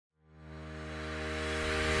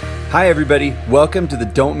Hi, everybody. Welcome to the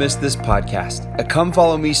Don't Miss This podcast, a Come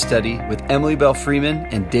Follow Me study with Emily Bell Freeman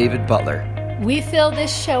and David Butler. We fill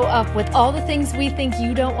this show up with all the things we think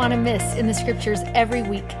you don't want to miss in the scriptures every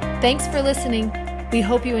week. Thanks for listening. We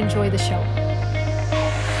hope you enjoy the show.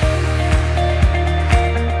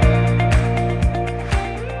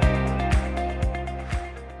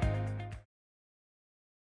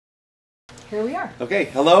 Here we are. Okay,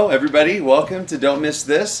 hello, everybody. Welcome to Don't Miss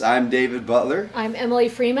This. I'm David Butler. I'm Emily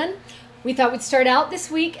Freeman. We thought we'd start out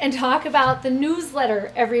this week and talk about the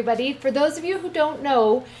newsletter, everybody. For those of you who don't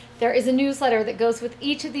know, there is a newsletter that goes with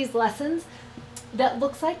each of these lessons that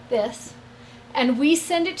looks like this. And we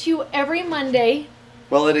send it to you every Monday.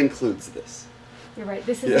 Well, it includes this. You're right.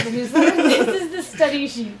 This is the newsletter. This is the study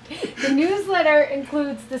sheet. The newsletter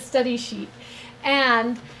includes the study sheet.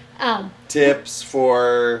 And tips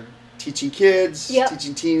for teaching kids, Yep.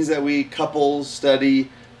 teaching teens that week, couples study,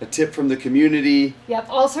 a tip from the community. Yep,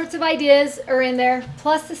 all sorts of ideas are in there,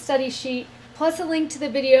 plus the study sheet, plus a link to the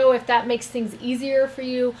video if that makes things easier for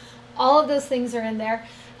you. All of those things are in there.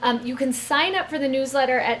 You can sign up for the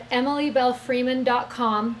newsletter at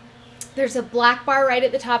emilybellfreeman.com. There's a black bar right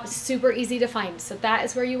at the top. It's super easy to find, so that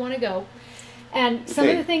is where you want to go. And some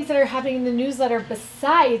of the things that are happening in the newsletter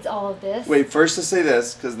besides all of this... Wait, first to say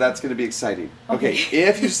this, because that's going to be exciting. Okay,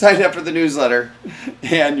 if you signed up for the newsletter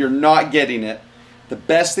and you're not getting it, the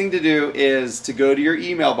best thing to do is to go to your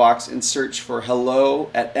email box and search for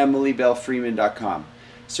hello@emilybellfreeman.com.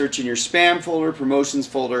 Search in your spam folder, promotions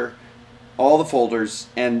folder, all the folders,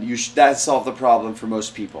 and that solve the problem for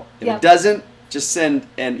most people. If it doesn't, just send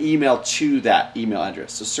an email to that email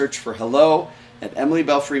address. So search for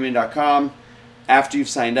hello@emilybellfreeman.com. After you've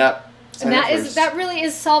signed up, and that really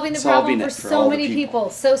is solving the problem for so many people.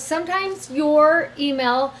 So sometimes your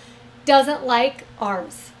email doesn't like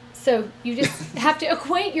ours. So you just have to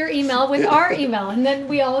acquaint your email with our email, and then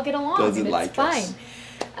we all get along, and it's fine.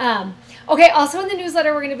 Okay, also in the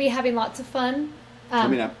newsletter, we're going to be having lots of fun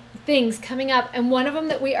things coming up. And one of them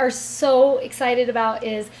that we are so excited about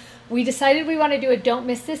is we decided we want to do a Don't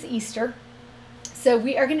Miss This Easter. So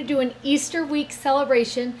we are going to do an Easter week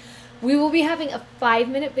celebration. We will be having a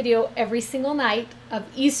 5-minute video every single night of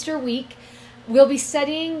Easter week. We'll be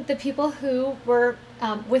studying the people who were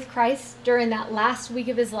with Christ during that last week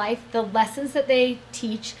of his life, the lessons that they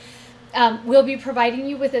teach. We'll be providing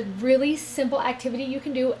you with a really simple activity you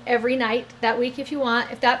can do every night that week if you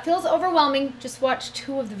want. If that feels overwhelming, just watch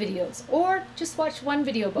 2 of the videos or just watch 1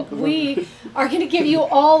 video, but we are going to give you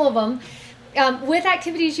all of them. With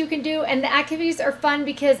activities you can do, and the activities are fun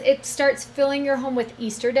because it starts filling your home with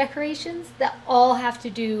Easter decorations that all have to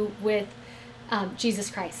do with Jesus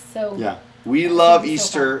Christ. So yeah, we love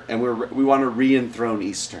Easter, and we want to re-enthrone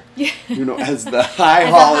Easter. As the high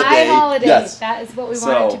holiday. High holiday. Yes. That is what we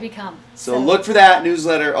want it to become. So look for that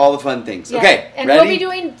newsletter, all the fun things. Yeah. Okay, and ready? We'll be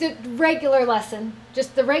doing the regular lesson.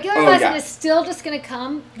 Just the regular lesson is still just going to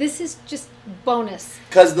come. This is just bonus.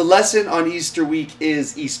 Because the lesson on Easter week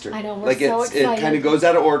is Easter. I know, we're so excited. It kind of goes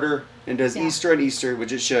out of order and does Easter and Easter,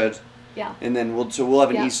 which it should. Yeah. And then we'll have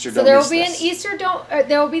an Easter. So there will be an Easter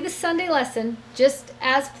there will be the Sunday lesson just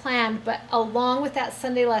as planned, but along with that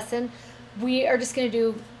Sunday lesson, we are just going to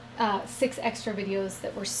do 6 extra videos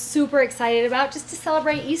that we're super excited about just to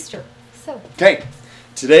celebrate Easter. So. Okay.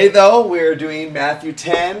 Today though, we're doing Matthew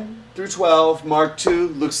 10 through 12, Mark 2,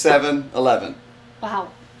 Luke 7, 11. Wow.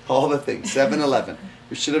 All the things. 7, 11.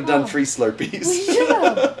 We should have done free Slurpees. We should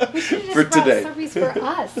have. We should have just brought Slurpees for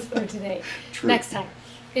us for today. True. Next time.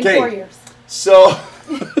 In 4 years. So,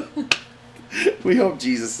 we hope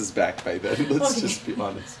Jesus is back by then. Let's just be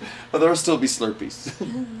honest. Well, there will still be Slurpees.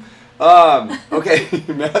 Okay,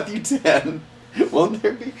 Matthew 10. Won't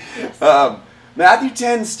there be? Yes. Matthew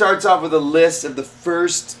 10 starts off with a list of the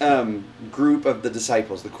first group of the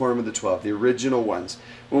disciples, the quorum of the 12, the original ones.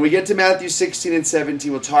 When we get to Matthew 16 and 17,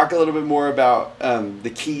 we'll talk a little bit more about the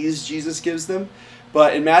keys Jesus gives them.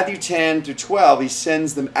 But in Matthew 10 through 12, he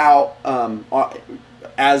sends them out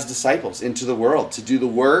as disciples into the world to do the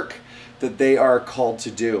work that they are called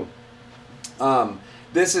to do.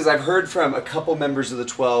 I've heard from a couple members of the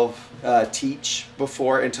 12 teach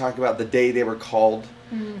before and talk about the day they were called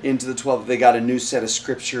into the 12. They got a new set of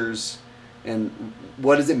scriptures, and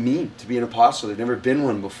what does it mean to be an apostle? They've never been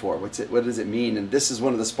one before. What does it mean? And this is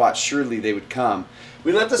one of the spots surely they would come.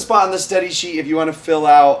 We left a spot on the study sheet if you want to fill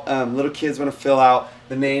out, little kids want to fill out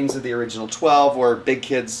the names of the original 12, or big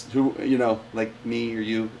kids who, like me or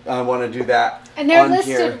you, want to do that. And they're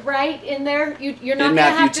listed right in there. You're not going to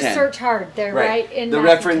have to search hard. They're right in the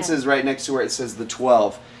reference is right next to where it says the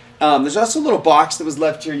 12. There's also a little box that was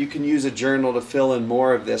left here. You can use a journal to fill in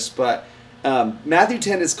more of this, but Matthew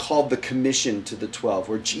 10 is called the commission to the 12,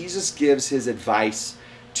 where Jesus gives his advice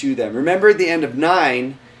to them. Remember at the end of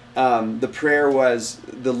 9, the prayer was,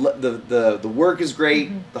 the work is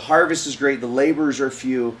great, the harvest is great, the laborers are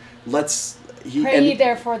few. Pray ye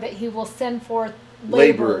therefore that he will send forth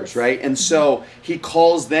laborers, right? And so he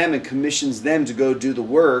calls them and commissions them to go do the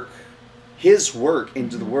work, his work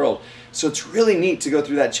into the world. So it's really neat to go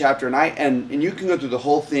through that chapter, and you can go through the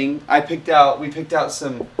whole thing. We picked out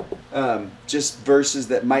some just verses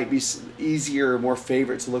that might be easier or more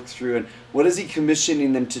favorite to look through. And what is he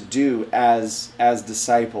commissioning them to do as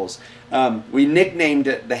disciples? We nicknamed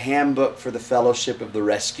it the Handbook for the Fellowship of the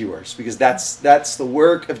Rescuers, because that's the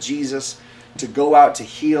work of Jesus, to go out to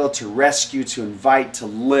heal, to rescue, to invite, to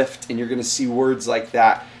lift, and you're going to see words like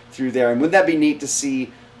that through there. And wouldn't that be neat to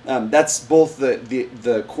see? That's both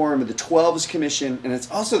the quorum of the 12's commission, and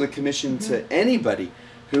it's also the commission to anybody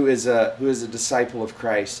who is a disciple of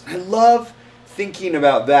Christ. I love thinking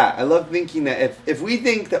about that. I love thinking that if we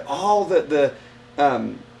think that all that the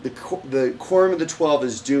quorum of the 12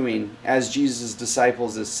 is doing as Jesus'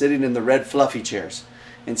 disciples is sitting in the red fluffy chairs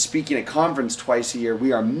and speaking at conference twice a year,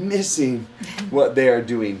 we are missing what they are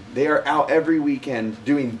doing. They are out every weekend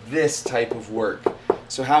doing this type of work.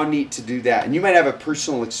 So how neat to do that. And you might have a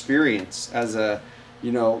personal experience as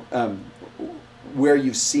where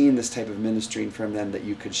you've seen this type of ministering from them that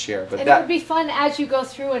you could share. But it would be fun as you go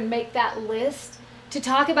through and make that list to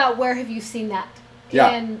talk about where have you seen that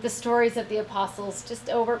in the stories of the apostles, just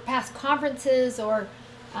over past conferences or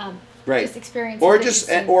just experiences.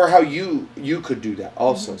 Or how you could do that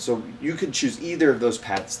also. So you could choose either of those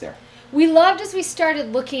paths there. We loved, as we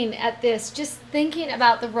started looking at this, just thinking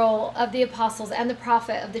about the role of the apostles and the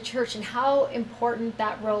prophet of the church and how important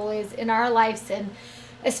that role is in our lives, and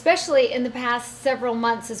especially in the past several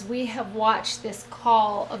months as we have watched this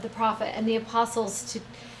call of the prophet and the apostles to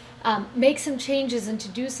make some changes and to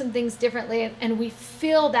do some things differently, and we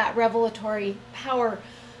feel that revelatory power,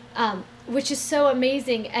 which is so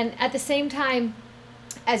amazing. And at the same time,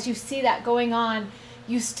 as you see that going on,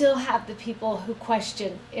 you still have the people who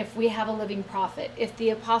question if we have a living prophet, if the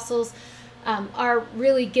apostles are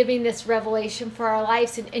really giving this revelation for our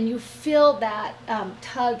lives, and you feel that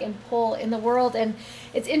tug and pull in the world. And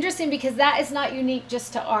it's interesting because that is not unique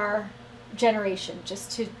just to our generation,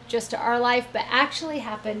 just to our life, but actually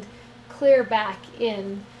happened clear back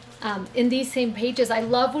in these same pages. I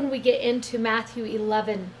love when we get into Matthew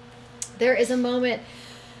 11. There is a moment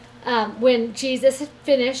when Jesus had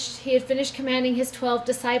finished commanding his 12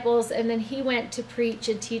 disciples, and then he went to preach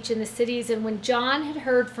and teach in the cities. And when John had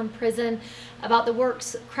heard from prison about the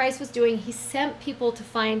works Christ was doing, he sent people to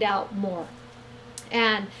find out more.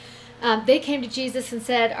 And they came to Jesus and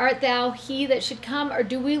said, "Art thou he that should come, or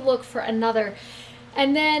do we look for another?"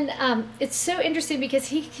 And then it's so interesting because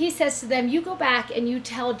he says to them, you go back and you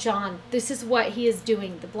tell John, this is what he is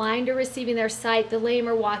doing. The blind are receiving their sight, the lame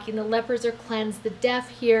are walking, the lepers are cleansed, the deaf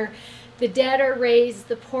hear, the dead are raised,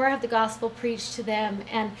 the poor have the gospel preached to them.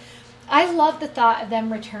 And I love the thought of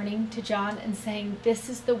them returning to John and saying, this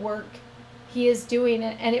is the work he is doing.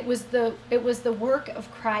 And it was the work of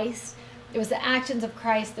Christ. It was the actions of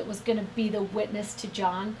Christ that was going to be the witness to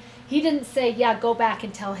John. He didn't say, yeah, go back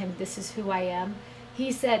and tell him this is who I am.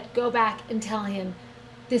 He said, go back and tell him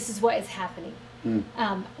this is what is happening,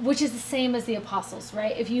 which is the same as the apostles,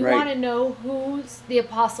 right? If you want to know who the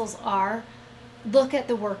apostles are, look at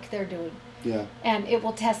the work they're doing. Yeah. And it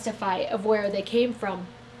will testify of where they came from.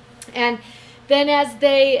 And then as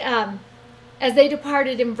they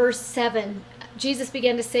departed in verse 7, Jesus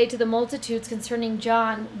began to say to the multitudes concerning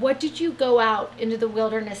John, what did you go out into the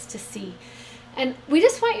wilderness to see? And we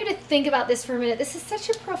just want you to think about this for a minute. This is such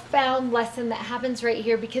a profound lesson that happens right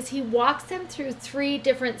here because he walks them through 3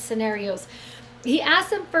 different scenarios. He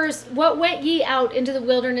asks them first, what went ye out into the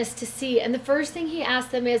wilderness to see? And the first thing he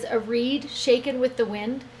asked them is a reed shaken with the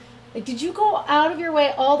wind. Like, did you go out of your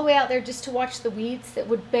way all the way out there just to watch the weeds that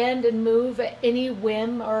would bend and move at any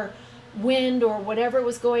whim or wind or whatever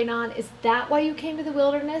was going on? Is that why you came to the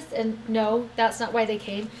wilderness? And no, that's not why they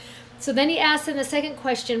came. So then he asks them the second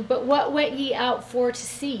question, but what went ye out for to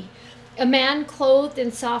see? A man clothed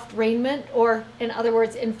in soft raiment, or in other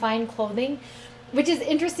words, in fine clothing, which is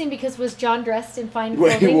interesting because was John dressed in fine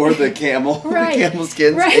clothing? He wore the camel, the camel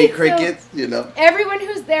skins, ate crickets, so everyone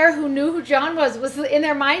who's there who knew who John was in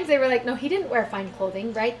their minds, they were like, no, he didn't wear fine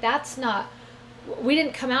clothing, right? That's not, we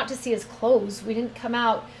didn't come out to see his clothes. We didn't come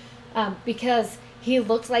out because he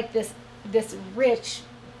looked like this rich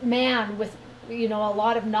man with a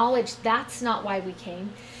lot of knowledge. That's not why we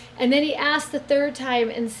came. And then he asked the third time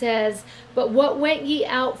and says, but what went ye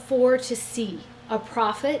out for to see? A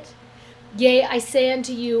prophet? Yea, I say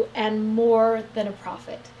unto you, and more than a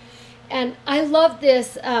prophet. And I love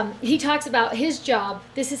this. He talks about his job.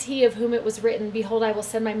 This is he of whom it was written, behold, I will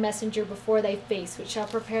send my messenger before thy face, which shall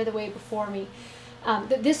prepare the way before me.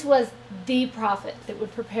 That this was the prophet that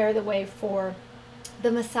would prepare the way for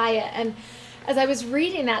the Messiah. And as I was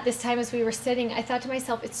reading that this time as we were studying, I thought to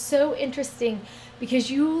myself, it's so interesting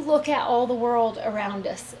because you look at all the world around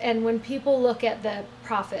us. And when people look at the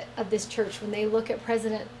prophet of this church, when they look at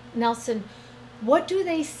President Nelson, what do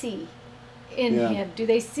they see in him? Do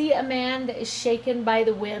they see a man that is shaken by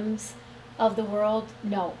the whims of the world?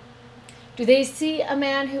 No. Do they see a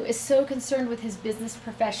man who is so concerned with his business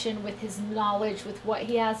profession, with his knowledge, with what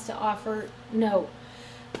he has to offer? No.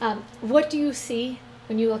 What do you see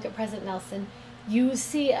when you look at President Nelson? You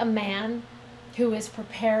see a man who is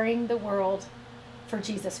preparing the world for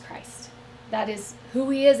Jesus Christ. That is who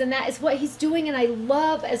he is, and that is what he's doing. And I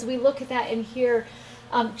love, as we look at that and hear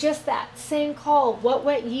just that same call, what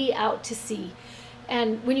went ye out to see?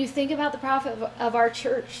 And when you think about the prophet of our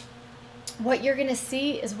church, what you're going to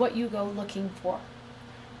see is what you go looking for.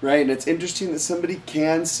 Right, and it's interesting that somebody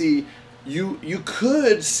can see, you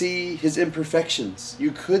could see his imperfections.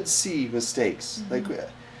 You could see mistakes. Mm-hmm.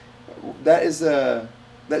 Like,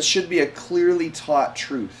 that should be a clearly taught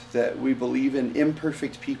truth, that we believe in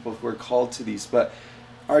imperfect people who are called to these. But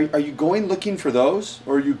are you going looking for those?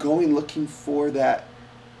 Or are you going looking for that,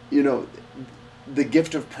 the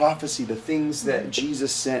gift of prophecy, the things that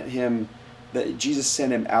Jesus sent him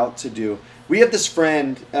out to do? We have this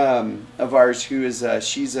friend of ours who is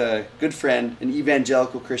she's a good friend, an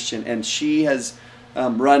evangelical Christian, and she has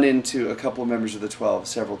run into a couple of members of the 12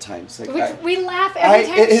 several times. Like we laugh every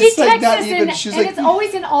time she texts us, and it's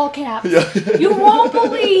always in all caps. Yeah. You won't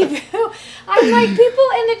believe. I'm like, people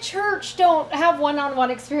in the church don't have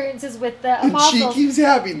one-on-one experiences with the apostles. And she keeps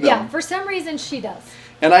having them. Yeah, for some reason she does.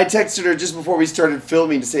 And I texted her just before we started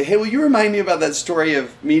filming to say, hey, will you remind me about that story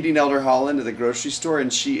of meeting Elder Holland at the grocery store?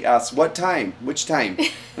 And she asked, what time? Which time?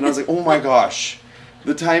 And I was like, oh my gosh,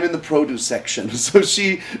 the time in the produce section. So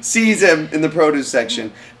she sees him in the produce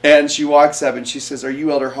section, and she walks up and she says, are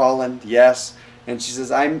you Elder Holland? Yes. And she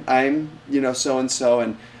says, I'm so-and-so,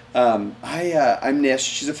 and I'm Nish.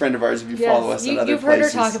 She's a friend of ours if you follow us on other places. You've heard her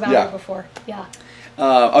talk about her before. Yeah.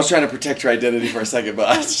 I was trying to protect her identity for a second,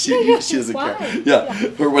 but she doesn't care. Yeah,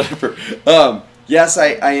 or whatever. Yes,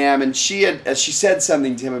 I am. And she said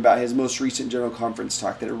something to him about his most recent General Conference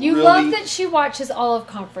talk that you really... love that she watches all of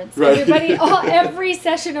conference. Right. Every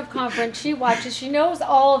session of conference she watches. She knows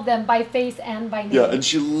all of them by face and by name. Yeah, and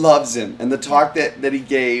she loves him. And the talk that he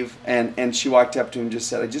gave, and she walked up to him and just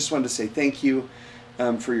said, I just wanted to say thank you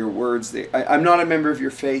for your words. I'm not a member of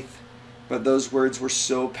your faith, but those words were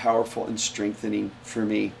so powerful and strengthening for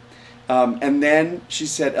me. And then she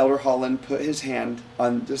said, Elder Holland put his hand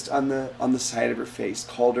on the side of her face,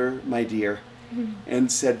 called her my dear, and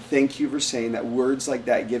said, thank you for saying that. Words like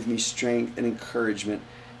that give me strength and encouragement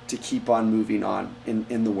to keep on moving on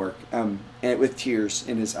in the work, and with tears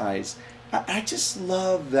in his eyes. I just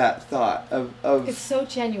love that thought of it's so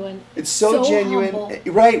genuine. It's so genuine,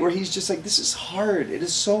 humble. Right? Where he's just like, this is hard. It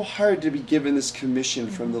is so hard to be given this commission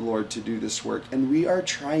from the Lord to do this work, and we are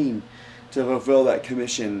trying to fulfill that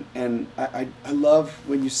commission. And I love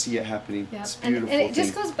when you see it happening. Yep. It's beautiful. And it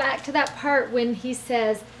just goes back to that part when he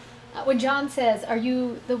says, when John says, "Are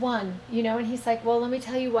you the one?" And he's like, "Well, let me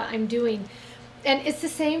tell you what I'm doing." And it's the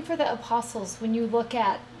same for the apostles. When you look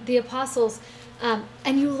at the apostles.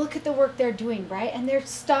 And you look at the work they're doing, right? And they're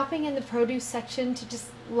stopping in the produce section to just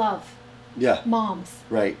love moms.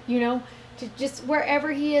 Right. To just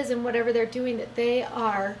wherever he is and whatever they're doing, that they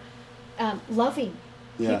are loving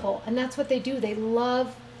people. And that's what they do. They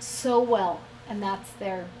love so well. And that's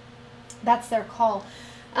their call.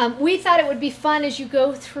 We thought it would be fun as you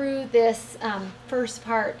go through this first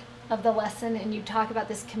part of the lesson and you talk about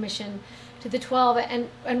this commission to the 12,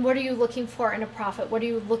 and what are you looking for in a prophet? What are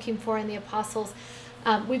you looking for in the apostles?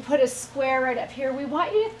 We put a square right up here. We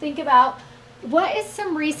want you to think about what is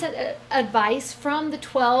some recent advice from the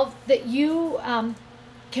 12 that you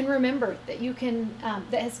can remember, that you can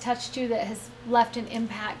that has touched you, that has left an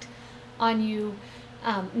impact on you.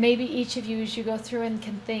 Maybe each of you, as you go through and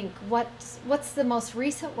can think, what's the most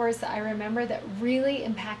recent words that I remember that really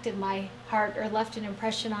impacted my heart or left an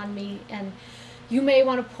impression on me? And you may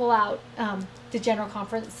want to pull out the General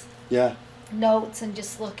Conference notes and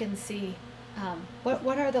just look and see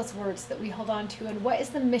what are those words that we hold on to, and what is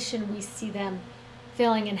the mission we see them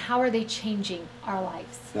filling, and how are they changing our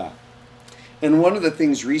lives? Yeah. And one of the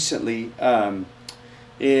things recently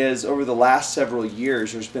is over the last several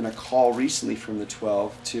years, there's been a call recently from the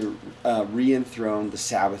 12 to re-enthrone the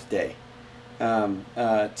Sabbath day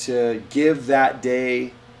to give that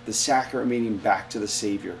day the sacrament meaning back to the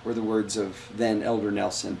Savior, were the words of then Elder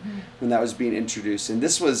Nelson when that was being introduced. And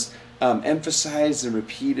this was emphasized and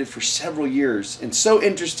repeated for several years. And so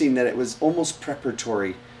interesting that it was almost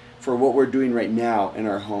preparatory for what we're doing right now in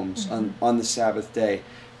our homes on the Sabbath day.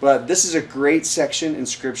 But this is a great section in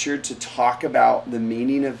Scripture to talk about the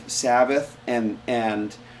meaning of Sabbath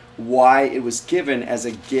and why it was given as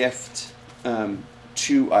a gift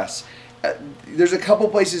to us. There's a couple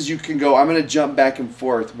places you can go. I'm going to jump back and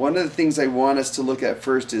forth. One of the things I want us to look at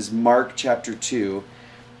first is Mark chapter 2.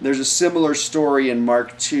 There's a similar story in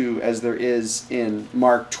Mark 2 as there is in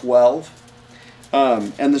Mark 12.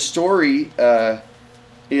 And the story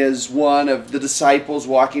is one of the disciples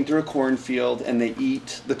walking through a cornfield, and they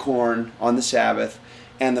eat the corn on the Sabbath.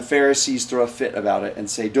 And the Pharisees throw a fit about it and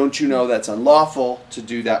say, don't you know that's unlawful to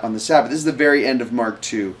do that on the Sabbath? This is the very end of Mark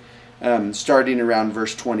 2. Starting around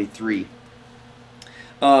verse 23.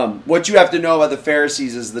 What you have to know about the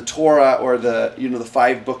Pharisees is the Torah, or the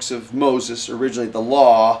 5 books of Moses, originally the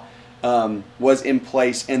law, was in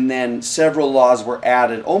place, and then several laws were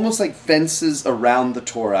added, almost like fences around the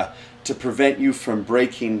Torah to prevent you from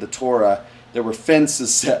breaking the Torah. There were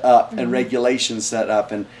fences set up and regulations set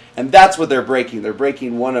up, and that's what they're breaking. They're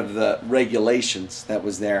breaking one of the regulations that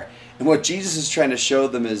was there. And what Jesus is trying to show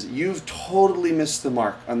them is, you've totally missed the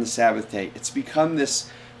mark on the Sabbath day. It's become this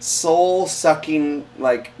soul-sucking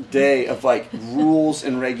day of rules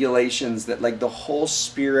and regulations that the whole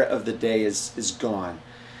spirit of the day is gone.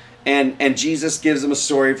 And Jesus gives them a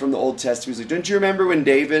story from the Old Testament. He's like, don't you remember when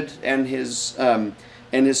David and his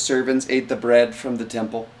servants ate the bread from the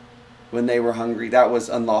temple when they were hungry? That was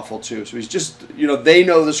unlawful too. So he's just, they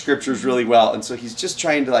know the Scriptures really well. And so he's just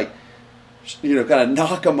trying to kind of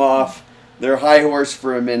knock them off their high horse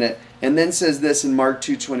for a minute, and then says this in Mark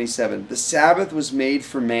 2:27, the Sabbath was made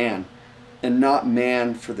for man, and not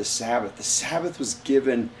man for the Sabbath. The Sabbath was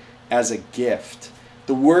given as a gift.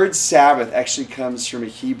 The word Sabbath actually comes from a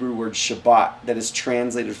Hebrew word Shabbat that is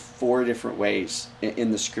translated 4 different ways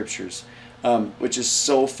in the Scriptures, which is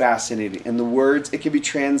so fascinating. And the words, it can be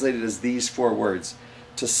translated as these 4 words: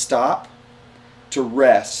 to stop, to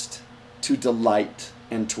rest, to delight,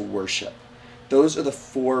 and to worship. Those are the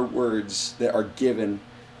 4 words that are given,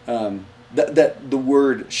 that the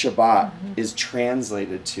word Shabbat is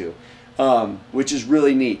translated to, which is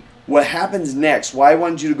really neat. What happens next, why I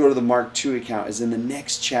wanted you to go to the Mark 2 account, is in the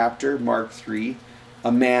next chapter, Mark 3,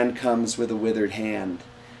 a man comes with a withered hand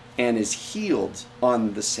and is healed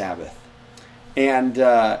on the Sabbath. And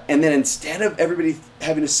then instead of everybody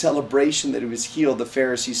having a celebration that he was healed, the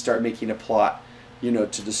Pharisees start making a plot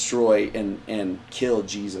to destroy and kill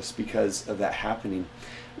Jesus because of that happening,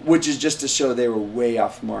 which is just to show they were way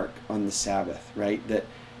off mark on the Sabbath, right? That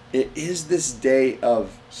it is this day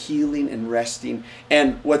of healing and resting.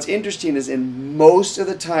 And what's interesting is, in most of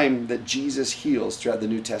the time that Jesus heals throughout the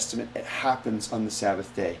New Testament, it happens on the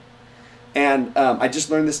Sabbath day. And I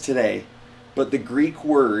just learned this today, but the Greek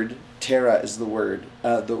word, tera is the word,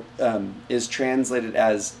 is translated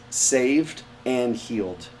as saved and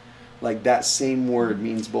healed. That same word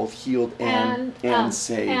means both healed and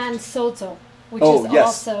saved. And sozo, which is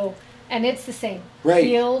also, and it's the same. Right.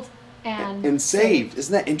 Healed and saved.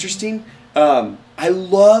 Isn't that interesting?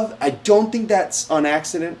 I don't think that's on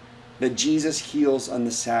accident that Jesus heals on the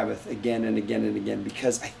Sabbath again and again and again,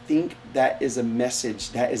 because I think that is a message,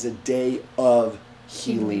 that is a day of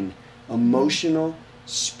healing. Emotional,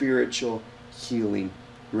 spiritual healing,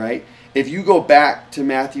 right? If you go back to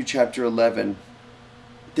Matthew chapter 11,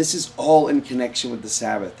 this is all in connection with the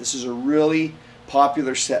Sabbath. This is a really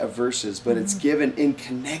popular set of verses, but it's given in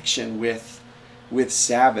connection with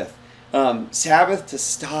Sabbath. Sabbath, to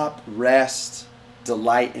stop, rest,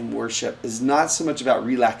 delight, and worship, is not so much about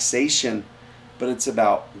relaxation, but it's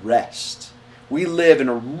about rest. We live in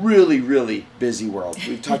a really, really busy world.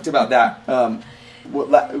 We've talked about that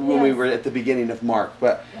when we were at the beginning of Mark.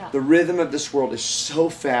 But the rhythm of this world is so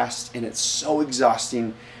fast, and it's so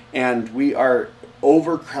exhausting, and we are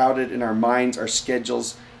overcrowded in our minds, our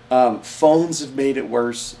schedules. Phones have made it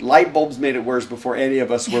worse. Light bulbs made it worse before any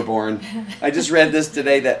of us were born. I just read this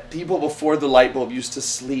today that people before the light bulb used to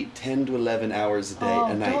sleep 10 to 11 hours a day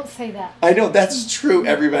a night. Don't say that. I know, that's true,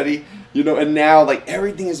 everybody. And now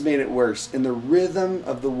everything has made it worse. In the rhythm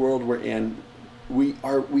of the world we're in, we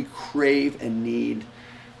crave and need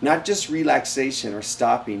not just relaxation or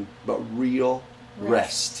stopping, but real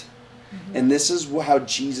rest. And this is how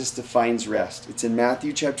Jesus defines rest. It's in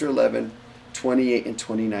Matthew chapter 11, 28 and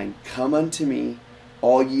 29. Come unto me,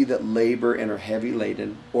 all ye that labor and are heavy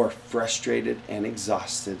laden, or frustrated and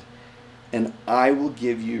exhausted, and I will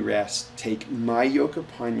give you rest. Take my yoke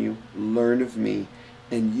upon you, learn of me,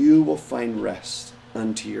 and you will find rest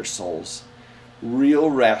unto your souls. Real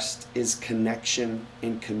rest is connection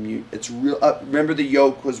and commute. It's real. Remember, the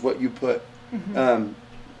yoke was what you put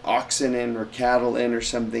oxen in or cattle in or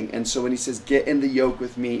something. And so when he says, get in the yoke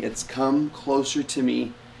with me, it's come closer to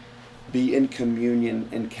me, be in communion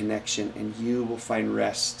and connection, and you will find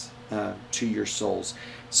rest to your souls.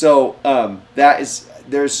 So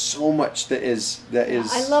there's so much that is.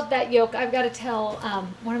 I love that yoke. I've got to tell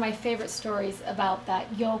one of my favorite stories about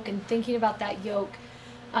that yoke, and thinking about that yoke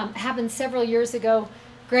happened several years ago.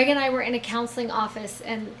 Greg and I were in a counseling office,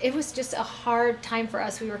 and it was just a hard time for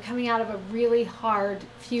us. We were coming out of a really hard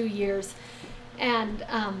few years, and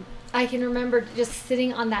I can remember just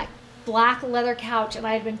sitting on that black leather couch, and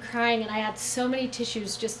I had been crying, and I had so many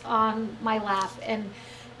tissues just on my lap, and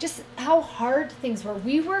just how hard things were.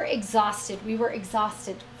 We were exhausted. We were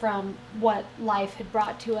exhausted from what life had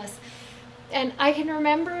brought to us. And I can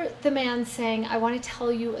remember the man saying, I want to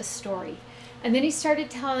tell you a story. And then he started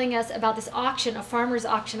telling us about this auction, a farmer's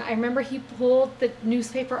auction. I remember he pulled the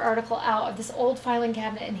newspaper article out of this old filing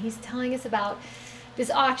cabinet, and he's telling us about this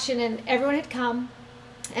auction, and everyone had come,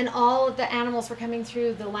 and all of the animals were coming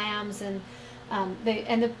through, the lambs and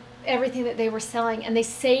everything that they were selling, and they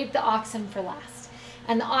saved the oxen for last.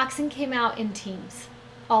 And the oxen came out in teams,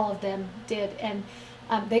 all of them did, and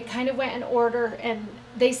they kind of went in order, and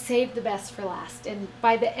they saved the best for last. And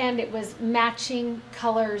by the end, it was matching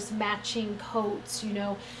colors, matching coats,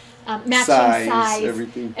 matching size,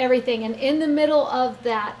 everything. And in the middle of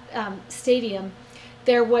that stadium,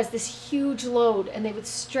 there was this huge load, and they would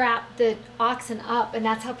strap the oxen up, and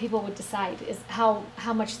that's how people would decide is how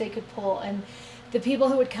much they could pull. And the people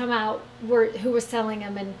who would come out who were selling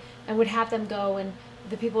them and would have them go, and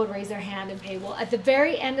the people would raise their hand and pay. Well, at the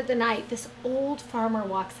very end of the night, this old farmer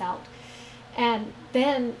walks out, and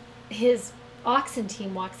then his oxen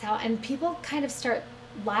team walks out, and people kind of start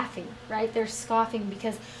laughing, right? They're scoffing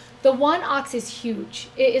because the one ox is huge.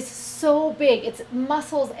 It is so big. Its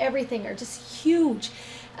muscles, everything are just huge.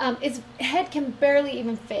 Its head can barely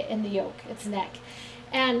even fit in the yoke, its neck.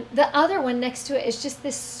 And the other one next to it is just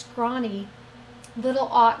this scrawny little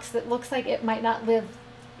ox that looks like it might not live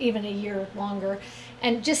even a year longer,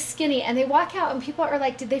 and just skinny. And they walk out, and people are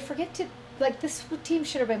like, did they forget to, like, this team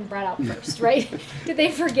should have been bred out first, right? Did they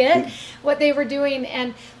forget what they were doing?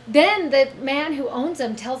 And then the man who owns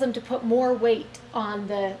them tells them to put more weight on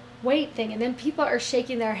the weight thing, and then people are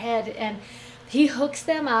shaking their head, and he hooks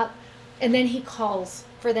them up, and then he calls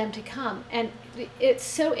for them to come. And it's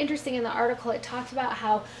so interesting. In the article, it talks about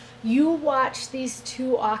how you watch these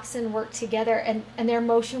two oxen work together, and their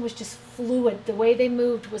motion was just fluid. The way they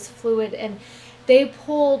moved was fluid, and they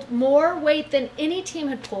pulled more weight than any team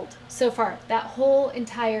had pulled so far that whole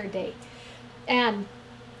entire day. And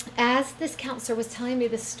as this counselor was telling me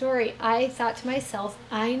this story, I thought to myself,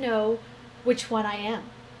 I know which one I am.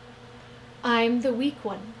 I'm the weak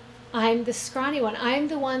one. I'm the scrawny one. I'm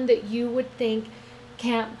the one that you would think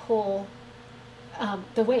can't pull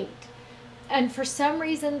the weight. And for some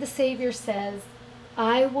reason, the Savior says,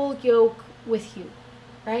 I will yoke with you,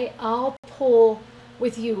 right? I'll pull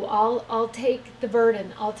with you. I'll take the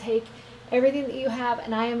burden. I'll take everything that you have,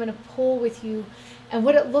 and I am going to pull with you. And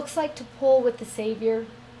what it looks like to pull with the Savior,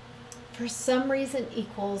 for some reason,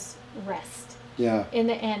 equals rest. Yeah. In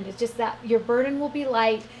the end, it's just that your burden will be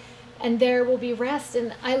light, and there will be rest.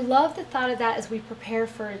 And I love the thought of that as we prepare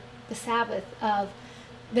for the Sabbath.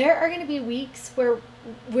 There are going to be weeks where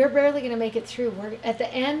we're barely going to make it through. At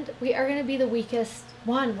the end, we are going to be the weakest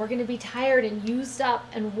one. We're going to be tired and used up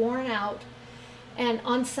and worn out. And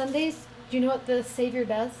on Sundays, do you know what the Savior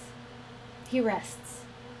does? He rests.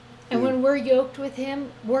 And when we're yoked with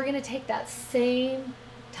him, we're going to take that same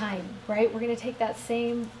time, right? We're going to take that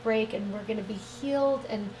same break, and we're going to be healed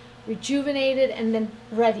and rejuvenated and then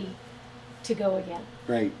ready to go again.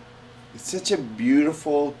 Right. It's such a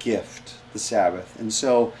beautiful gift, the Sabbath. And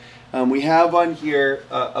so we have on here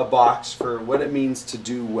a box for what it means to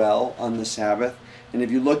do well on the Sabbath. And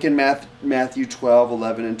if you look in Matthew 12,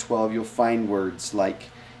 11, and 12, you'll find words like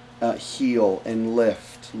heal and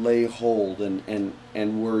lift, lay hold,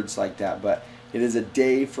 and words like that. But it is a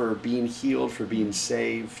day for being healed, for being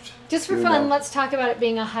saved. Just for fun, let's talk about it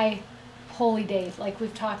being a high holy day, like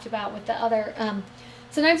we've talked about with the other.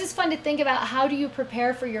 Sometimes it's fun to think about, how do you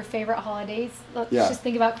prepare for your favorite holidays? Let's just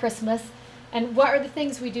think about Christmas. And what are the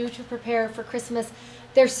things we do to prepare for Christmas?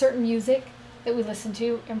 There's certain music that we listen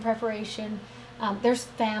to in preparation. There's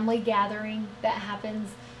family gathering that happens.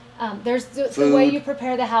 There's the way you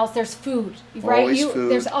prepare the house. There's food, right? Always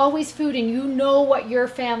food. There's always food, and you know what your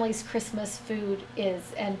family's Christmas food is.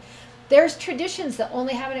 And there's traditions that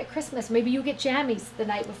only happen at Christmas. Maybe you get jammies the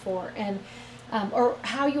night before, and or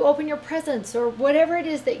how you open your presents, or whatever it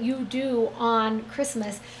is that you do on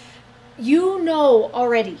Christmas. You know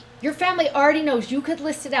already. Your family already knows. You could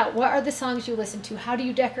list it out. What are the songs you listen to? How do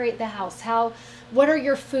you decorate the house? What are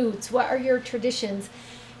your foods? What are your traditions?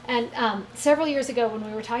 And several years ago, when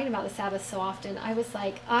we were talking about the Sabbath so often, I was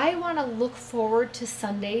like, I want to look forward to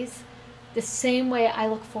Sundays the same way I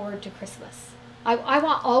look forward to Christmas. I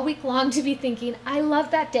want all week long to be thinking, I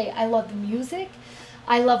love that day. I love the music.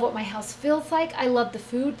 I love what my house feels like. I love the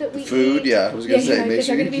food that we eat. Food, yeah. I was going to say, make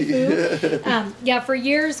sure going to be food. For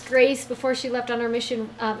years, Grace, before she left on her mission,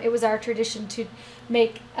 it was our tradition to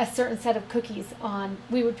make a certain set of cookies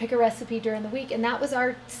we would pick a recipe during the week, and that was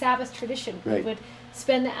our Sabbath tradition. Right. We would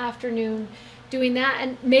spend the afternoon doing that,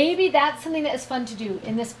 and maybe that's something that is fun to do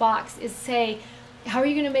in this box, is say, how are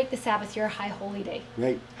you going to make the Sabbath your high holy day?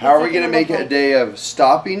 Right. How are we going to make it a day of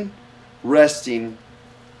stopping, resting,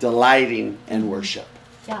 delighting, and worship?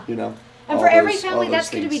 Yeah. You know? And for every family,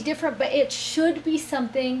 that's going to be different, but it should be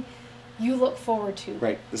something you look forward to.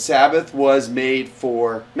 Right. The Sabbath was made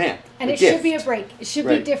for man. And it should be a break. It should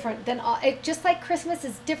be different than just like Christmas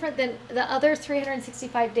is different than the other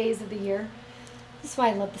 365 days of the year. That's why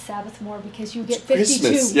I love the Sabbath more, because you get 52.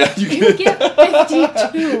 Christmas. Yeah, you get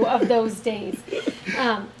 52 of those days.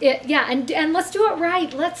 And let's do it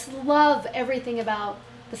right. Let's love everything about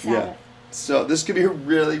the Sabbath. Yeah. So this could be a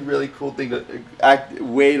really, really cool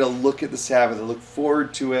way to look at the Sabbath and look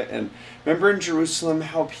forward to it. And remember in Jerusalem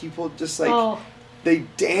how people just they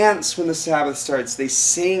dance when the Sabbath starts. They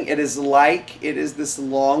sing. It is this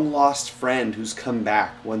long lost friend who's come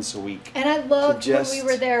back once a week. And I loved when we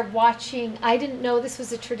were there watching. I didn't know this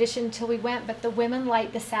was a tradition until we went, but the women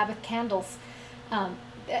light the Sabbath candles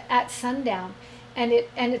at sundown. And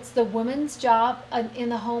it's the woman's job in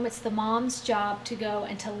the home. It's the mom's job to go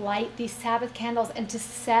and to light these Sabbath candles and to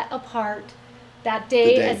set apart that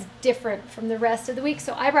day as different from the rest of the week.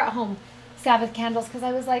 So I brought home Sabbath candles because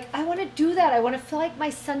I was like, I want to do that. I want to feel like my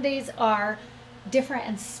Sundays are different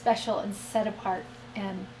and special and set apart.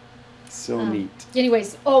 And so neat.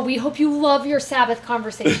 Anyways, we hope you love your Sabbath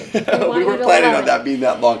conversation. We were planning on that being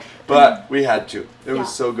that long, but we had to. It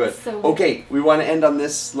was so good. Okay, we want to end on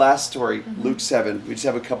this last story, Luke 7. We just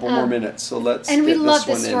have a couple more minutes, so let's and get we love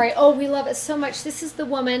this story. We love it so much. This is the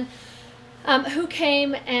woman who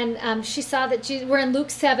came and she saw that Jesus, we're in Luke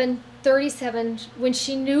 7:37. When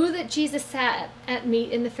she knew that Jesus sat at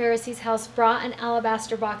meat in the Pharisee's house, brought an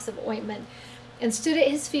alabaster box of ointment, and stood at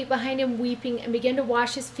his feet behind him weeping, and began to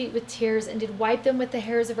wash his feet with tears, and did wipe them with the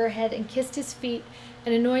hairs of her head, and kissed his feet,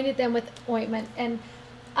 and anointed them with ointment. And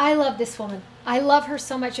I love this woman. I love her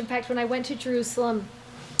so much. In fact, when I went to Jerusalem,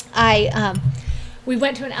 we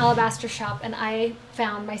went to an alabaster shop, and I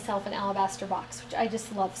found myself an alabaster box, which I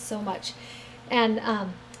just love so much. And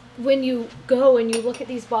when you go and you look at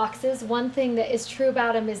these boxes, one thing that is true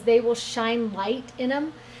about them is they will shine light in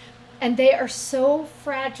them. And they are so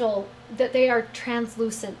fragile that they are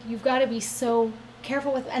translucent. You've got to be so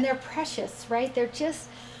careful with them. And they're precious, right? They're just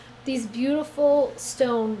these beautiful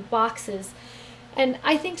stone boxes. And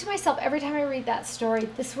I think to myself, every time I read that story,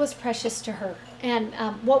 this was precious to her. And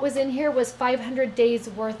what was in here was 500 days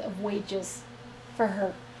worth of wages for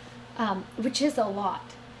her, which is a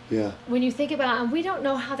lot. Yeah. When you think about it, and we don't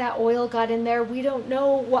know how that oil got in there. We don't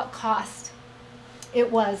know what cost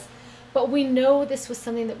it was. But we know this was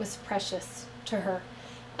something that was precious to her,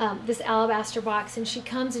 this alabaster box. And she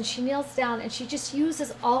comes and she kneels down and she just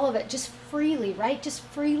uses all of it just freely, right? Just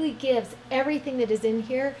freely gives everything that is in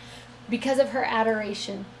here because of her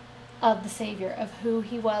adoration of the Savior, of who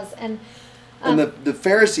he was. And the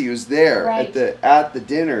Pharisee who's there at the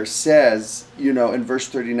dinner says, in verse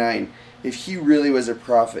 39, if he really was a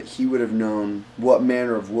prophet, he would have known what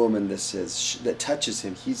manner of woman this is that touches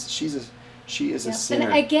him. She is a sinner.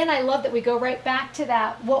 And again, I love that we go right back to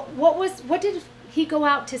that. What did he go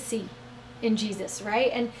out to see in Jesus,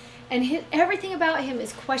 right? And everything about him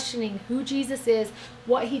is questioning who Jesus is,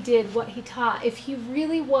 what he did, what he taught, if he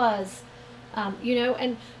really was,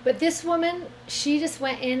 But this woman, she just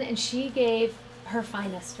went in and she gave her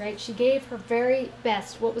finest, right? She gave her very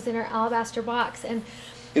best, what was in her alabaster box, and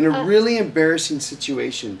in a really embarrassing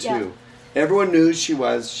situation too. Yeah. Everyone knew who she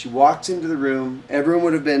was. She walked into the room. Everyone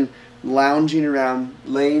would have been lounging around,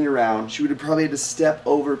 laying around. She would have probably had to step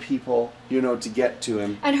over people, to get to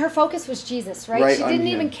him. And her focus was Jesus, right? She didn't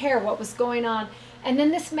even care what was going on. And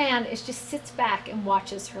then this man just sits back and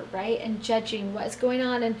watches her, right? And judging what's going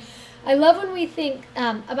on. And I love when we think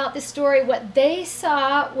about this story, what they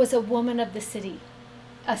saw was a woman of the city,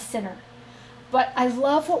 a sinner. But I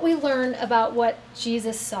love what we learn about what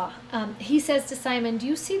Jesus saw. He says to Simon, do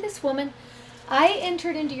you see this woman? I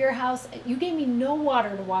entered into your house. You gave me no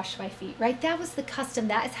water to wash my feet, right? That was the custom.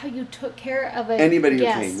 That is how you took care of a anybody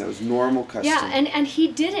guest. Who came. That was normal custom. Yeah, and he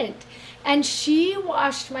didn't. And she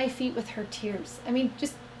washed my feet with her tears. I mean,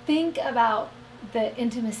 just think about the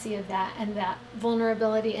intimacy of that and that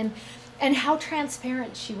vulnerability and how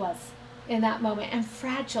transparent she was in that moment, and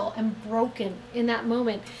fragile and broken in that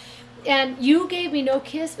moment. And you gave me no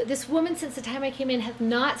kiss, but this woman, since the time I came in, hath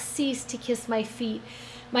not ceased to kiss my feet.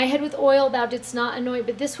 My head with oil thou didst not anoint,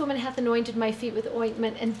 but this woman hath anointed my feet with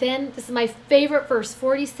ointment. And then, this is my favorite verse,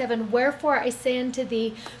 47, wherefore I say unto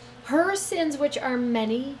thee, her sins, which are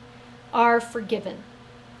many, are forgiven.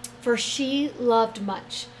 For she loved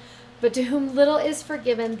much. But to whom little is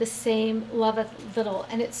forgiven, the same loveth little.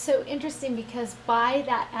 And it's so interesting because by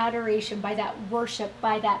that adoration, by that worship,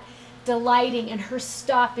 by that delighting and her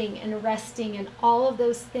stopping and resting and all of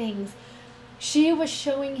those things, she was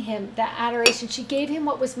showing him that adoration. She gave him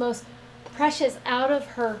what was most precious out of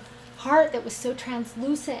her heart, that was so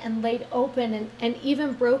translucent and laid open and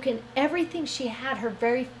even broken. Everything she had, her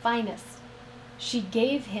very finest, she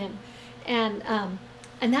gave him.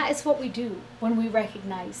 And that is what we do when we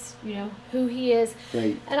recognize, who he is.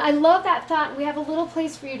 Right. And I love that thought. We have a little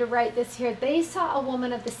place for you to write this here. They saw a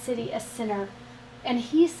woman of the city, a sinner, and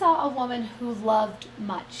he saw a woman who loved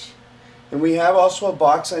much. And we have also a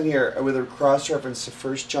box on here with a cross-reference to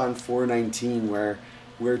 1 John 4:19, where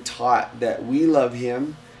we're taught that we love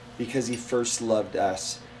him because he first loved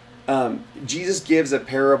us. Jesus gives a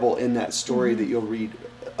parable in that story that you'll read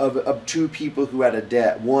of two people who had a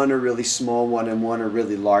debt, one a really small one and one a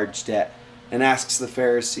really large debt, and asks the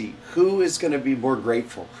Pharisee, who is going to be more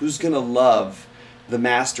grateful? Who's going to love the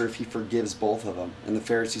master if he forgives both of them? And the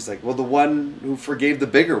Pharisee's like, well, the one who forgave the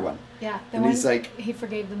bigger one. Yeah, and he's like, he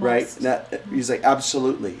forgave the most. Right? He's like,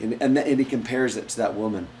 absolutely. And he compares it to that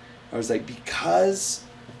woman. I was like, because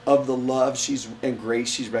of the love and grace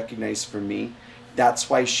she's recognized from me, that's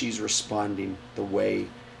why she's responding the way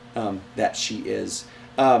that she is.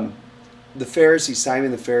 The Pharisee, Simon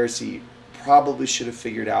the Pharisee, probably should have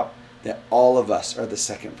figured out that all of us are the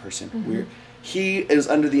second person. Mm-hmm. He is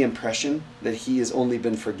under the impression that he has only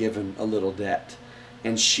been forgiven a little debt.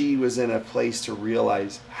 And she was in a place to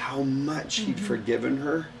realize how much he'd forgiven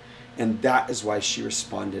her. And that is why she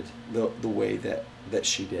responded the way that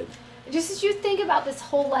she did. Just as you think about this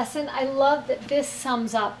whole lesson, I love that this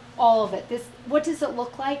sums up all of it. What does it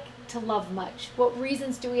look like to love much? What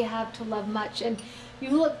reasons do we have to love much? And you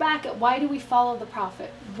look back at, why do we follow the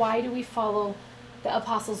prophet? Why do we follow the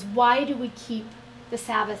apostles? Why do we keep the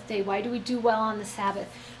Sabbath day? Why do we do well on the Sabbath?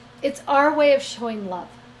 It's our way of showing love.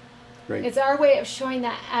 Right. It's our way of showing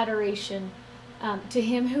that adoration to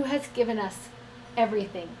him who has given us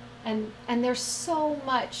everything. And there's so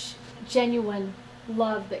much genuine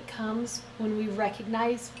love that comes when we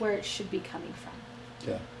recognize where it should be coming from.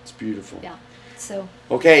 Yeah, it's beautiful. Yeah. So.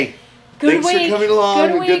 Okay. Good Thanks week. for coming along.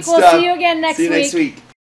 Good week. Good we'll stuff. see you again next week. See you next week.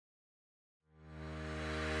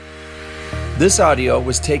 This audio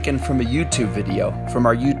was taken from a YouTube video from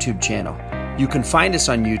our YouTube channel. You can find us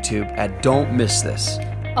on YouTube at Don't Miss This.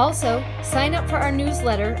 Also, sign up for our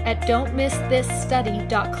newsletter at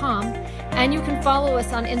don'tmissthisstudy.com, and you can follow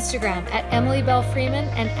us on Instagram at Emily Bell Freeman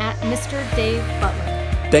and at Mr. Dave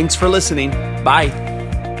Butler. Thanks for listening. Bye.